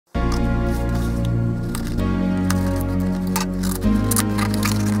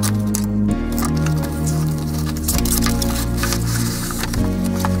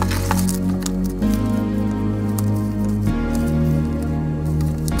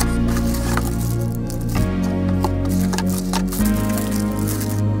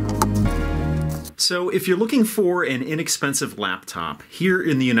So if you're looking for an inexpensive laptop here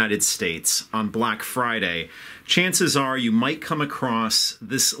in the United States on Black Friday, chances are you might come across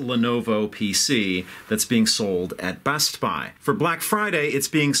this Lenovo PC that's being sold at Best Buy. For Black Friday, it's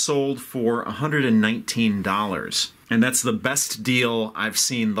being sold for $119, and that's the best deal I've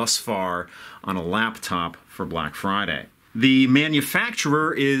seen thus far on a laptop for Black Friday. The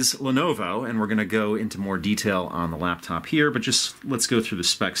manufacturer is Lenovo, and we're going to go into more detail on the laptop here, but just let's go through the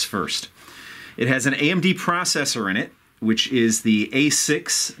specs first. It has an AMD processor in it, which is the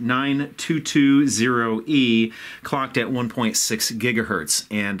A69220E, clocked at 1.6 gigahertz,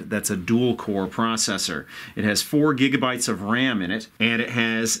 and that's a dual-core processor. It has 4 gigabytes of RAM in it, and it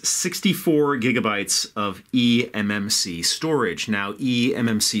has 64 gigabytes of eMMC storage. Now,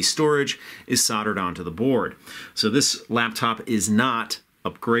 eMMC storage is soldered onto the board, so this laptop is not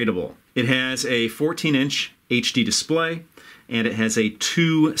upgradable. It has a 14-inch HD display, and it has a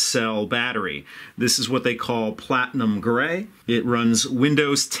 2-cell battery. This is what they call Platinum Gray. It runs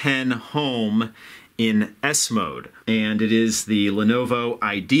Windows 10 Home in S mode, and it is the Lenovo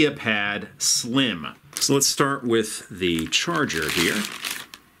IdeaPad Slim. So let's start with the charger here.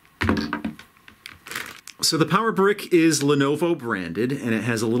 So the power brick is Lenovo branded, and it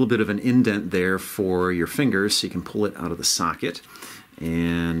has a little bit of an indent there for your fingers so you can pull it out of the socket.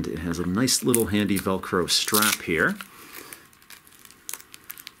 And it has a nice little handy Velcro strap here.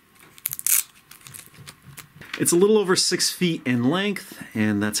 It's a little over 6 feet in length,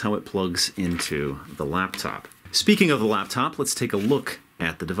 and that's how it plugs into the laptop. Speaking of the laptop, let's take a look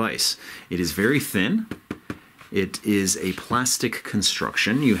at the device. It is very thin. It is a plastic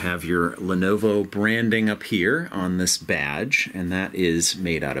construction. You have your Lenovo branding up here on this badge, and that is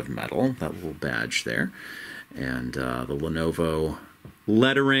made out of metal, that little badge there. And the Lenovo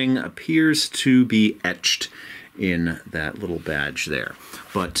lettering appears to be etched in that little badge there.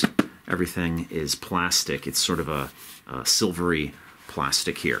 But everything is plastic. It's sort of a silvery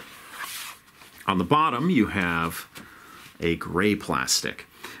plastic here. On the bottom, you have a gray plastic.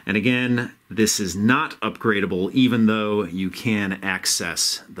 And again, this is not upgradable, even though you can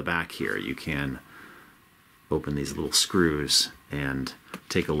access the back here. You can open these little screws and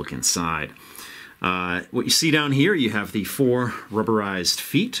take a look inside. What you see down here, you have the 4 rubberized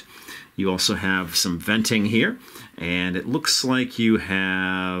feet. You also have some venting here, and it looks like you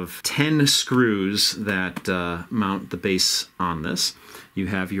have 10 screws that mount the base on this. You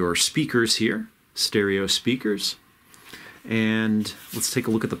have your speakers here, stereo speakers. And let's take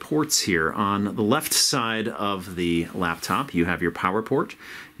a look at the ports here. On the left side of the laptop, you have your power port.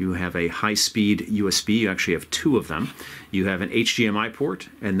 You have a high-speed USB. You actually have 2 of them. You have an HDMI port,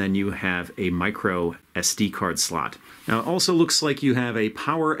 and then you have a micro SD card slot. Now, it also looks like you have a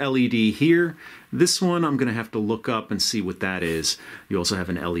power LED here. This one I'm going to have to look up and see what that is. You also have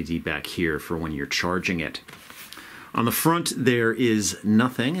an LED back here for when you're charging it. On the front, there is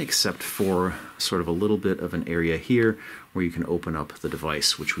nothing except for sort of a little bit of an area here where you can open up the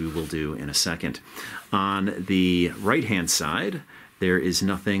device, which we will do in a second. On the right-hand side, there is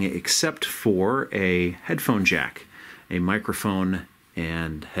nothing except for a headphone jack, a microphone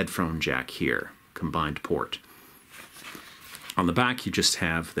and headphone jack here, combined port. On the back, you just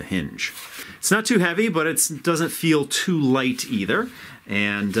have the hinge. It's not too heavy, but it doesn't feel too light either.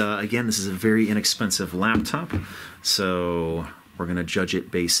 And again, this is a very inexpensive laptop, so we're going to judge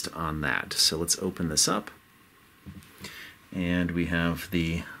it based on that. So let's open this up. And we have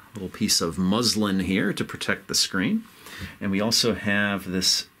the little piece of muslin here to protect the screen. And we also have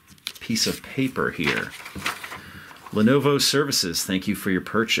this piece of paper here. Lenovo Services, thank you for your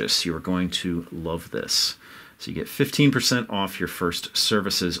purchase. You are going to love this. So you get 15% off your first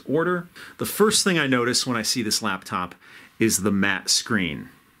services order. The first thing I notice when I see this laptop is the matte screen.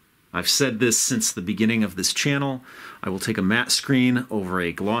 I've said this since the beginning of this channel. I will take a matte screen over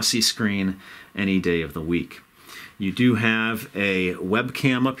a glossy screen any day of the week. You do have a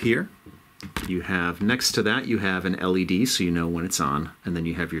webcam up here. You have, next to that, you have an LED so you know when it's on, and then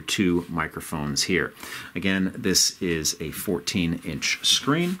you have your 2 microphones here. Again, this is a 14-inch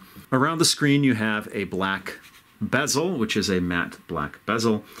screen. Around the screen, you have a black bezel, which is a matte black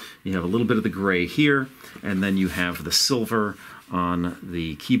bezel. You have a little bit of the gray here, and then you have the silver on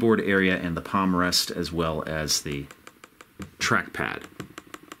the keyboard area and the palm rest, as well as the trackpad.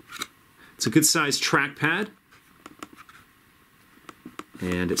 It's a good-sized trackpad,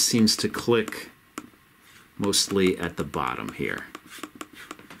 and it seems to click mostly at the bottom here.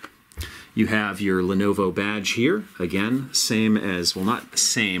 You have your Lenovo badge here. Again, same as, well, not the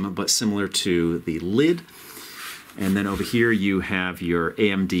same, but similar to the lid. And then over here you have your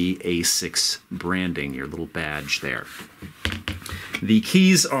AMD A6 branding, your little badge there. The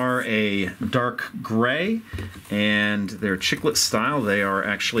keys are a dark gray, and they're chiclet style. They are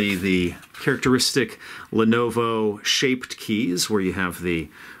actually the characteristic Lenovo shaped keys, where you have the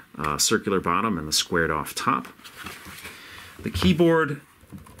circular bottom and the squared off top. The keyboard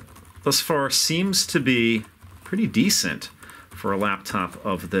thus far seems to be pretty decent for a laptop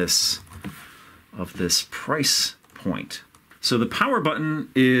of this price point. So the power button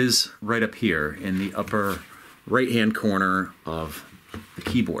is right up here in the upper right-hand corner of the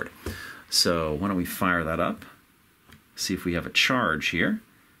keyboard. So why don't we fire that up, see if we have a charge here.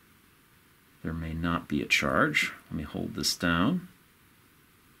 There may not be a charge. Let me hold this down.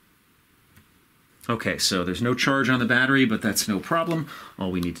 Okay, so there's no charge on the battery, but that's no problem.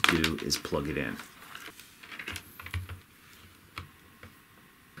 All we need to do is plug it in.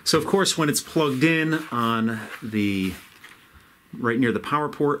 So of course, when it's plugged in on the right near the power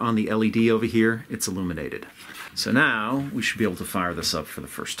port on the LED over here, it's illuminated. So now we should be able to fire this up for the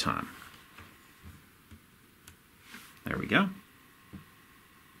first time. There we go.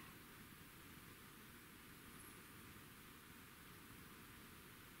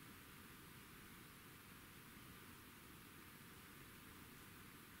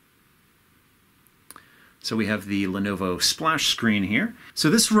 So we have the Lenovo splash screen here. So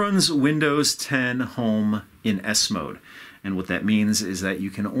this runs Windows 10 Home in S mode. And what that means is that you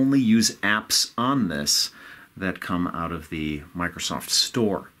can only use apps on this that come out of the Microsoft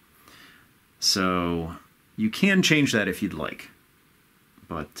Store. So you can change that if you'd like.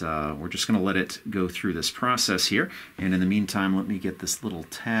 But we're just going to let it go through this process here. And in the meantime, let me get this little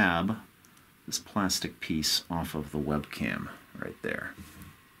tab, this plastic piece, off of the webcam right there.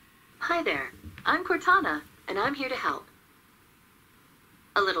 Hi there, I'm Cortana, and I'm here to help.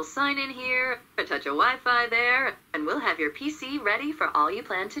 A little sign in here, a touch of Wi-Fi there, and we'll have your PC ready for all you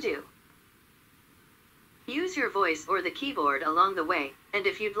plan to do. Use your voice or the keyboard along the way, and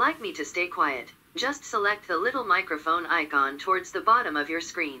if you'd like me to stay quiet, just select the little microphone icon towards the bottom of your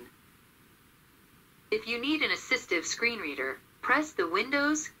screen. If you need an assistive screen reader, press the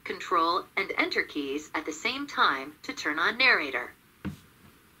Windows, Control, and Enter keys at the same time to turn on narrator.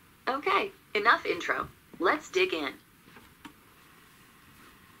 Okay, enough intro. Let's dig in.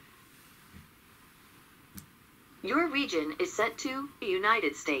 Your region is set to the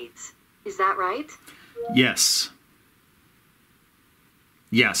United States. Is that right? Yes.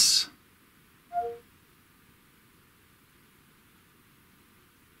 Yes.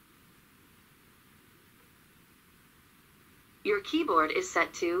 Your keyboard is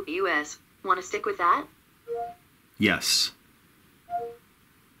set to US. Want to stick with that? Yes.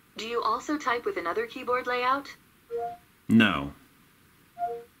 Do you also type with another keyboard layout? No.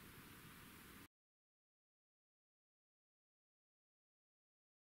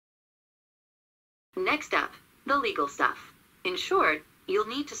 Next up, the legal stuff. In short, you'll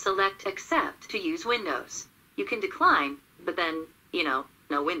need to select Accept to use Windows. You can decline, but then,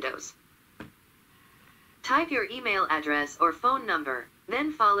 no Windows. Type your email address or phone number,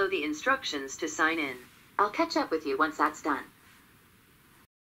 then follow the instructions to sign in. I'll catch up with you once that's done.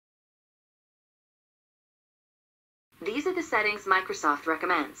 These are the settings Microsoft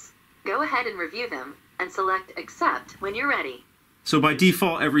recommends. Go ahead and review them, and select Accept when you're ready. So by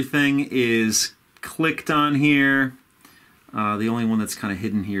default, everything is clicked on here. The only one that's kind of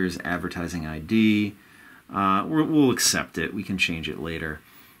hidden here is Advertising ID. We'll accept it. We can change it later.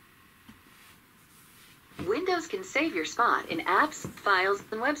 Windows can save your spot in apps, files,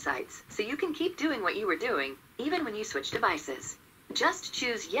 and websites, so you can keep doing what you were doing, even when you switch devices. Just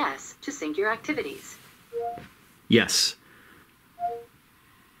choose Yes to sync your activities. Yes.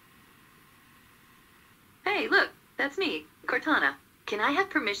 Hey, look, that's me, Cortana. Can I have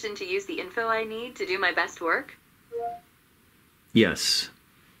permission to use the info I need to do my best work? Yes.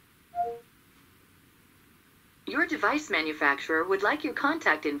 Your device manufacturer would like your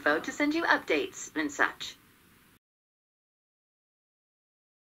contact info to send you updates and such.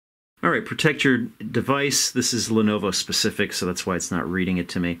 All right, protect your device. This is Lenovo specific, so that's why it's not reading it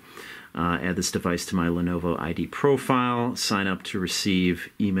to me. Add this device to my Lenovo ID profile. Sign up to receive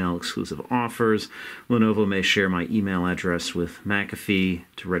email exclusive offers. Lenovo may share my email address with McAfee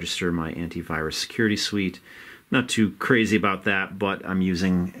to register my antivirus security suite. Not too crazy about that, but I'm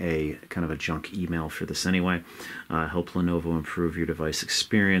using a kind of a junk email for this anyway. Help Lenovo improve your device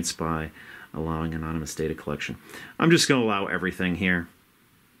experience by allowing anonymous data collection. I'm just going to allow everything here.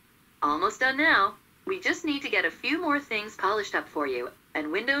 Almost done now. We just need to get a few more things polished up for you,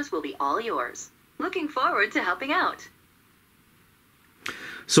 and Windows will be all yours. Looking forward to helping out.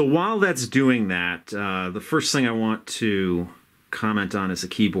 So while that's doing that, the first thing I want to comment on is the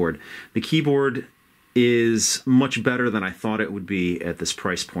keyboard. The keyboard is much better than I thought it would be at this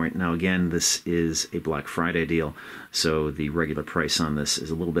price point. Now again, this is a Black Friday deal, so the regular price on this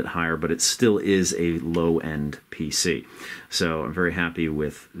is a little bit higher, but it still is a low-end PC. So I'm very happy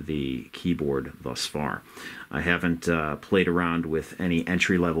with the keyboard thus far. I haven't played around with any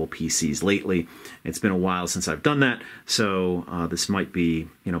entry-level PCs lately. It's been a while since I've done that, so this might be,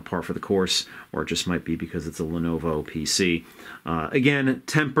 you know, par for the course, or it just might be because it's a Lenovo PC. Again,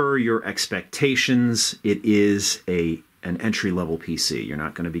 temper your expectations. It is an entry-level PC. You're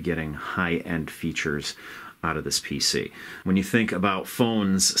not going to be getting high-end features out of this PC. When you think about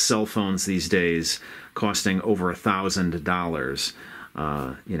phones, cell phones these days costing over $1,000,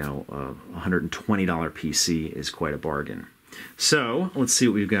 you know, a $120 PC is quite a bargain. So let's see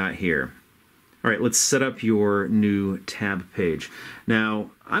what we've got here. All right, let's set up your new tab page.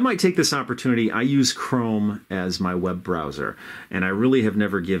 Now, I might take this opportunity. I use Chrome as my web browser, and I really have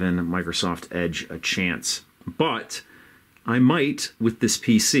never given Microsoft Edge a chance. But I might with this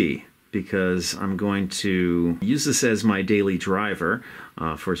PC, because I'm going to use this as my daily driver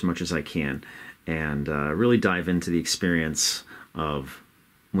for as much as I can, and really dive into the experience of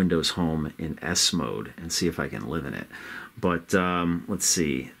Windows Home in S mode and see if I can live in it. But let's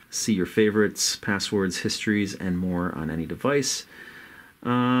see. See your favorites, passwords, histories, and more on any device.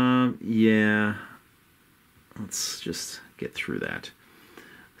 Yeah, let's just get through that.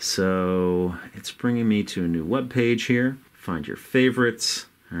 So it's bringing me to a new web page here. Find your favorites.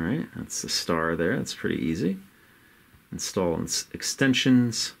 All right, that's the star there. That's pretty easy. Install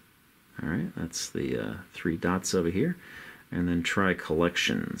extensions. All right, that's the 3 dots over here. And then try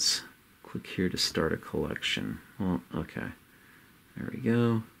collections. Click here to start a collection. Well, okay. There we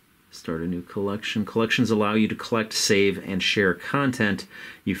go. Start a new collection. Collections allow you to collect, save, and share content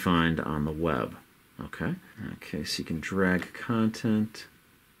you find on the web. Okay. Okay, so you can drag content.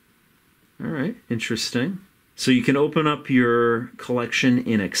 All right, interesting. So you can open up your collection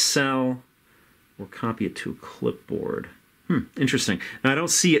in Excel or copy it to a clipboard. Interesting. Now, I don't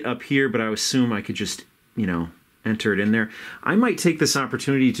see it up here, but I assume I could just, you know, enter it in there. I might take this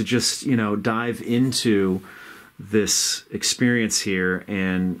opportunity to just, you know, dive into this experience here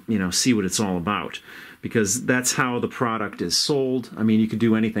and, you know, see what it's all about, because that's how the product is sold. I mean, you could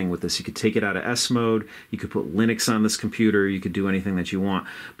do anything with this. You could take it out of S mode, you could put Linux on this computer, you could do anything that you want,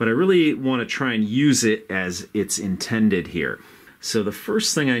 but I really want to try and use it as it's intended here. So the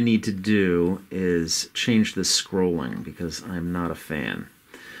first thing I need to do is change the scrolling, because I'm not a fan.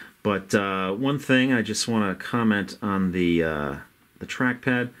 But one thing I just want to comment on the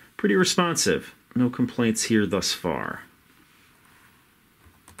trackpad, pretty responsive. No complaints here thus far.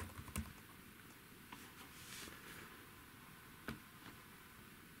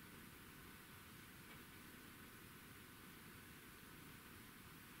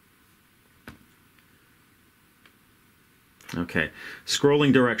 Okay,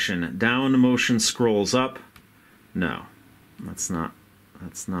 scrolling direction. Down motion scrolls up. No, that's not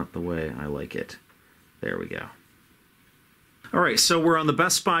the way I like it. There we go. All right, so we're on the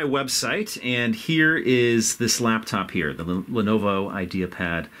Best Buy website, and here is this laptop here, the Lenovo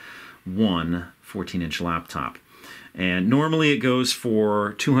IdeaPad 1 14-inch laptop. And normally it goes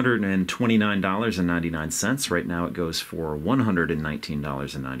for $229.99. Right now it goes for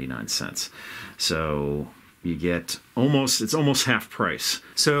 $119.99. So you get it's almost half price.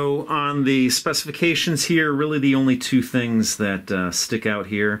 So on the specifications here, really the only two things that stick out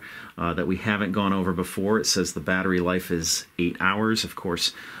here that we haven't gone over before. It says the battery life is 8 hours. Of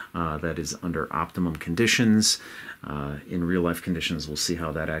course, that is under optimum conditions. In real life conditions, we'll see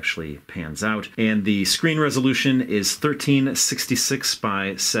how that actually pans out. And the screen resolution is 1366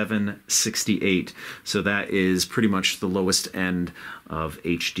 by 768. So that is pretty much the lowest end of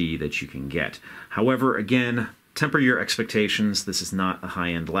HD that you can get. However, again, temper your expectations. This is not a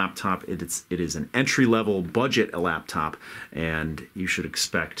high-end laptop. It is an entry-level budget laptop, and you should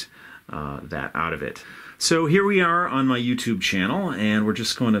expect that out of it. So here we are on my YouTube channel, and we're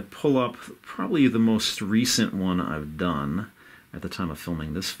just going to pull up probably the most recent one I've done at the time of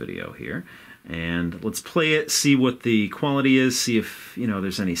filming this video here. And let's play it, see what the quality is, see if, you know,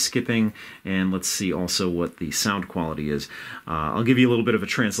 there's any skipping, and let's see also what the sound quality is. I'll give you a little bit of a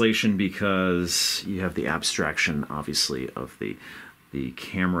translation because you have the abstraction, obviously, of the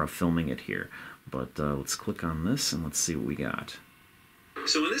camera filming it here. But let's click on this and let's see what we got.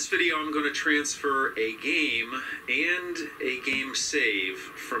 So in this video, I'm going to transfer a game and a game save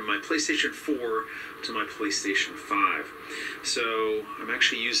from my PlayStation 4 to my PlayStation 5. So I'm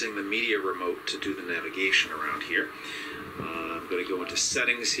actually using the media remote to do the navigation around here. I'm going to go into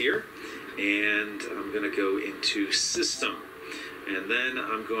settings here, and I'm going to go into system. And then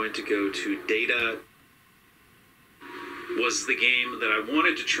I'm going to go to data was the game that I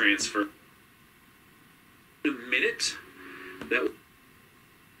wanted to transfer. A minute.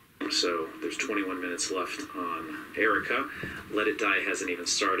 So there's 21 minutes left on Erica. Let It Die hasn't even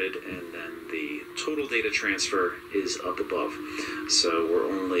started, and then the total data transfer is up above. So we're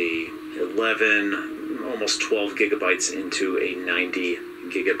only 11, almost 12 gigabytes into a 90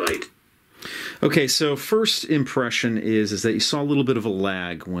 gigabyte. Okay, so first impression is that you saw a little bit of a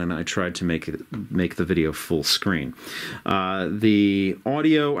lag when I tried to make the video full screen. The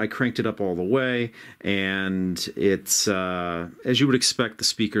audio, I cranked it up all the way, and it's, as you would expect, the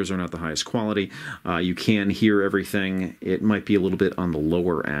speakers are not the highest quality. You can hear everything. It might be a little bit on the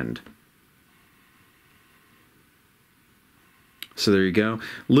lower end. So there you go.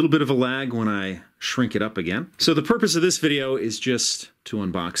 A little bit of a lag when I shrink it up again. So the purpose of this video is just to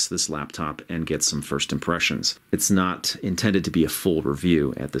unbox this laptop and get some first impressions. It's not intended to be a full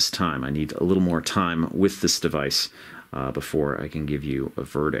review at this time. I need a little more time with this device before I can give you a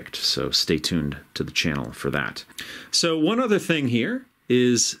verdict. So stay tuned to the channel for that. So one other thing here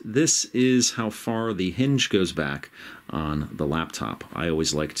is this is how far the hinge goes back on the laptop. I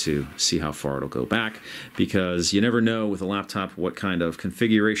always like to see how far it'll go back because you never know with a laptop what kind of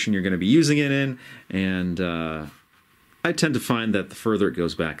configuration you're going to be using it in, and I tend to find that the further it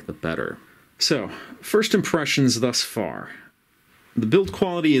goes back, the better. So, first impressions thus far. The build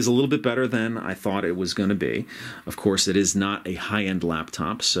quality is a little bit better than I thought it was going to be. Of course, it is not a high-end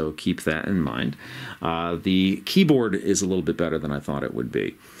laptop, so keep that in mind. The keyboard is a little bit better than I thought it would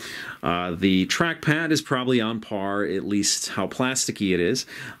be. The trackpad is probably on par, at least how plasticky it is,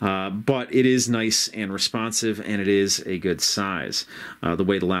 but it is nice and responsive, and it is a good size. The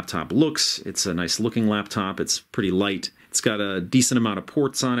way the laptop looks, it's a nice-looking laptop. It's pretty light. It's got a decent amount of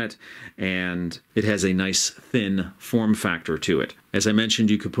ports on it, and it has a nice thin form factor to it. As I mentioned,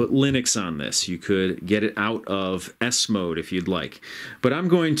 you could put Linux on this. You could get it out of S mode if you'd like. But I'm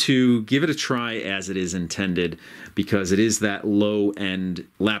going to give it a try as it is intended because it is that low-end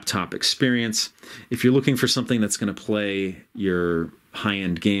laptop experience. If you're looking for something that's going to play your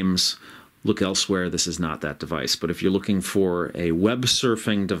high-end games, look elsewhere. This is not that device. But if you're looking for a web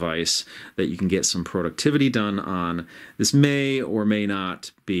surfing device that you can get some productivity done on, this may or may not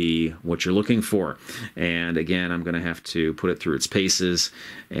be what you're looking for. And again, I'm going to have to put it through its paces,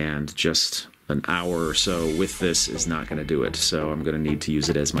 and just an hour or so with this is not going to do it. So I'm going to need to use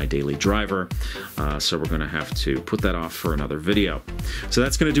it as my daily driver. So we're going to have to put that off for another video. So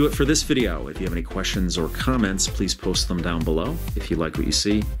that's going to do it for this video. If you have any questions or comments, please post them down below. If you like what you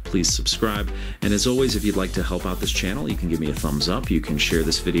see, please subscribe. And as always, if you'd like to help out this channel, you can give me a thumbs up. You can share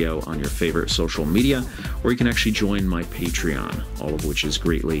this video on your favorite social media, or you can actually join my Patreon, all of which is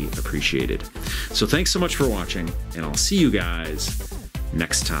greatly appreciated. So thanks so much for watching, and I'll see you guys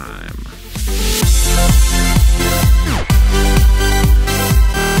next time.